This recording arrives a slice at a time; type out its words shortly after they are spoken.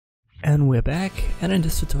And we're back, and in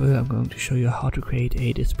this tutorial I'm going to show you how to create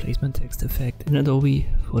a displacement text effect in Adobe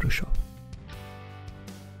Photoshop.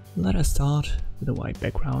 Let us start with a white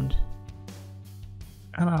background,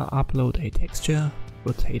 and I'll upload a texture,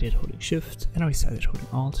 rotate it holding Shift and resize it holding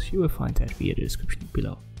Alt. You will find that via the description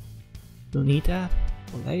below. You'll need that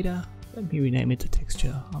for later. Let me rename it to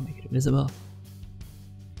texture, I'll make it visible.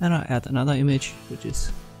 And I'll add another image, which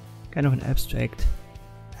is kind of an abstract,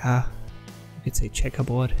 you could say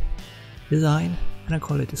checkerboard design, and I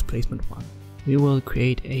call it Displacement 1. We will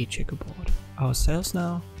create a checkerboard ourselves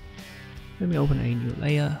now. Let me open a new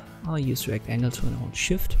layer. I'll use the rectangle tool and hold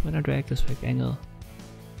Shift when I drag this rectangle.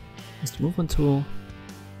 Use the movement tool,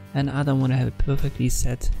 and I don't want to have it perfectly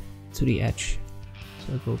set to the edge,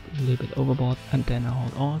 so I go a little bit overboard, and then I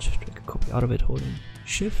hold Alt, drag a copy out of it holding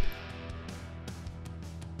Shift.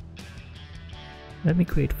 Let me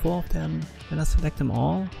create 4 of them, then I select them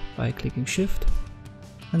all by clicking Shift,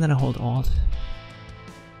 and then I hold Alt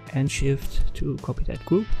and Shift to copy that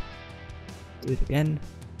group. Do it again.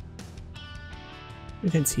 You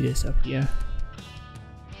can see this up here.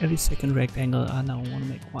 Every second rectangle I now want to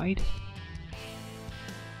make white.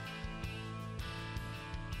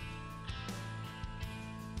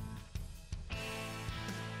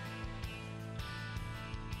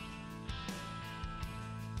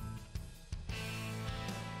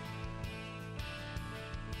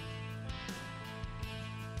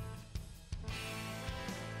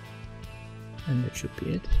 And that should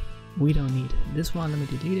be it. We don't need this one, let me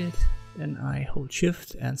delete it. Then I hold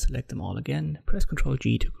Shift and select them all again, press Ctrl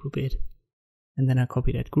G to group it. And then I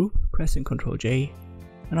copy that group, pressing Ctrl J,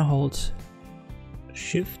 and I hold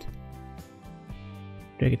Shift,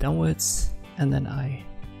 drag it downwards, and then I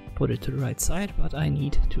put it to the right side, but I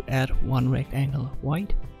need to add one rectangle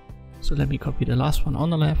white. So let me copy the last one on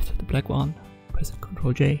the left, the black one, press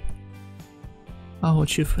Ctrl J. I hold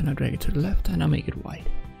Shift when I drag it to the left and I make it white.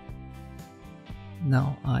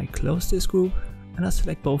 Now I close this group and I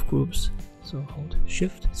select both groups, so hold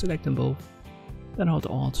Shift, select them both, then hold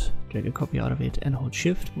Alt, drag a copy out of it and hold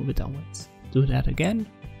Shift, move it downwards. Do that again.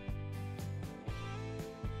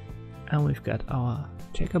 And we've got our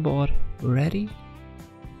checkerboard ready.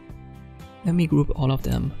 Let me group all of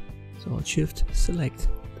them, so hold Shift, select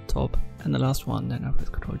the top and the last one, then I press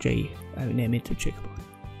Ctrl J, I rename it to checkerboard.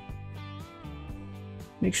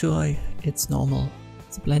 Make sure it's normal,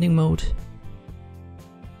 it's blending mode.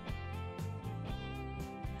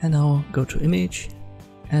 And now go to Image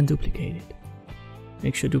and duplicate it.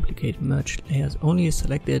 Make sure Duplicate Merged Layers only is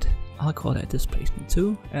selected. I'll call that Displacement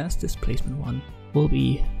 2, as Displacement 1 will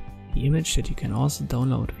be the image that you can also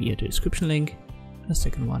download via the description link. The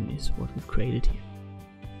second one is what we've created here.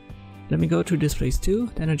 Let me go to Displace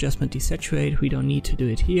 2, then Adjustment Desaturate. We don't need to do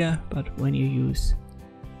it here, but when you use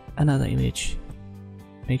another image,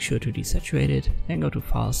 make sure to desaturate it, then go to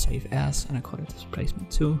File, Save As, and I call it Displacement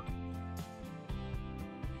 2.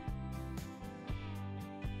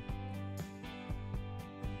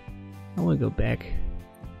 Now we'll go back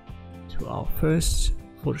to our first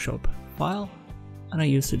Photoshop file, and I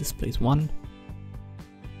use the Displace 1.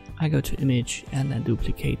 I go to Image and then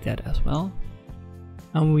duplicate that as well.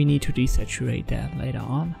 And we need to desaturate that later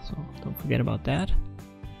on, so don't forget about that.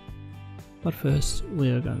 But first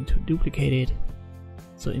we're going to duplicate it.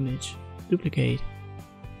 So Image, Duplicate,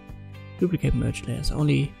 Duplicate Merge Layers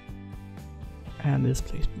only, and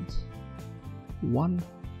Displacement 1,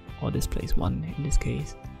 or Displace 1 in this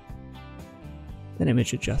case. Then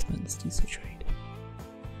Image Adjustments, Desaturate.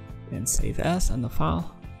 Then Save As and the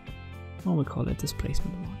file, and we call it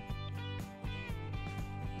Displacement 1.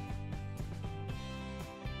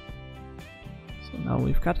 So now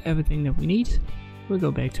we've got everything that we need. We'll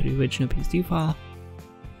go back to the original PSD file,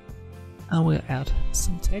 and we'll add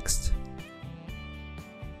some text.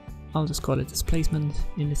 I'll just call it Displacement,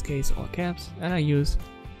 in this case all caps, and I use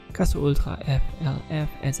Caso Ultra FLF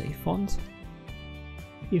as a font.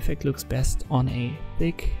 The effect looks best on a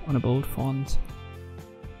bold font.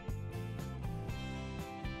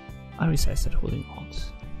 I resize that holding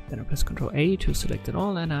Alt. Then I press Ctrl A to select it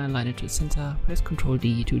all and I align it to the center, press Ctrl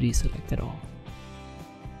D to deselect it all.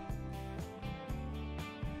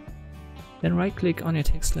 Then right click on your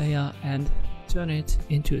text layer and turn it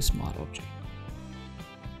into a smart object.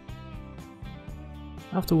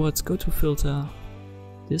 Afterwards go to Filter,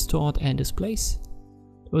 Distort and Displace.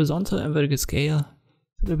 Horizontal and vertical scale.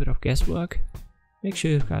 A little bit of guesswork. Make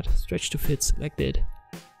sure you've got Stretch to Fit selected,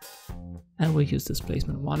 and we'll use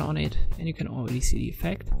Displacement 1 on it, and you can already see the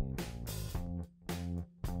effect.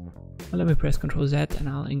 Well, let me press Ctrl Z and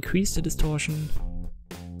I'll increase the distortion.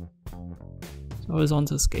 So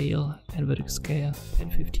horizontal scale and vertical scale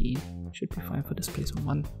 10-15 should be fine for Displacement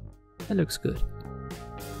 1. That looks good.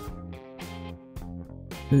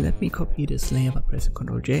 Let me copy this layer by pressing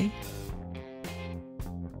Ctrl J.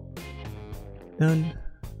 Then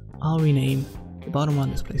I'll rename the bottom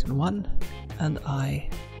one Displacement 1, and I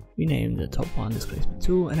rename the top one Displacement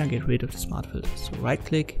 2, and I get rid of the smart filters. So right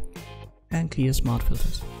click and clear smart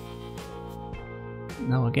filters.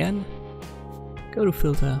 Now again, go to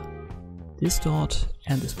Filter, Distort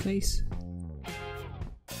and Displace.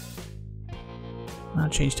 Now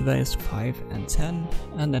change the values to 5 and 10,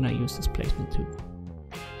 and then I use Displacement 2.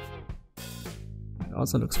 It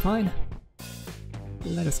also looks fine.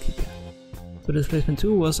 Let us keep that. So Displacement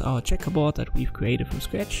 2 was our checkerboard that we've created from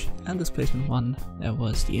scratch, and Displacement 1, that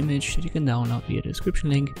was the image that you can download via the description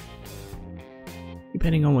link.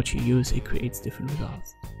 Depending on what you use, it creates different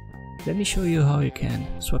results. Let me show you how you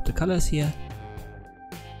can swap the colors here.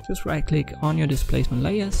 Just right click on your displacement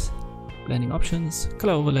layers, blending options,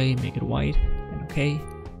 color overlay, make it white, and OK.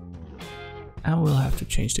 And we'll have to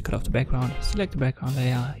change the color of the background. Select the background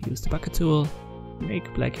layer, use the bucket tool,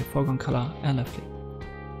 make black your foreground color, and left click.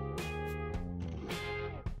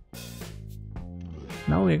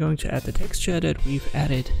 Now we're going to add the texture that we've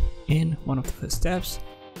added in one of the first steps.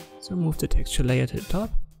 So move the texture layer to the top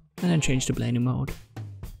and then change the blending mode.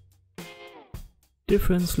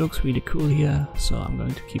 Difference looks really cool here, so I'm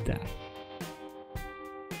going to keep that.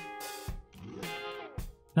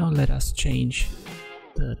 Now let us change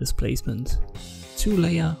the displacement 2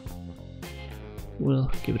 layer.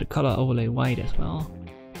 We'll give it a color overlay white as well.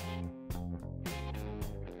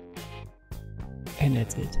 And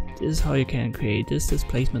that's it. This is how you can create this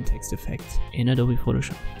displacement text effect in Adobe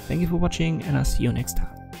Photoshop. Thank you for watching, and I'll see you next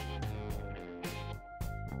time.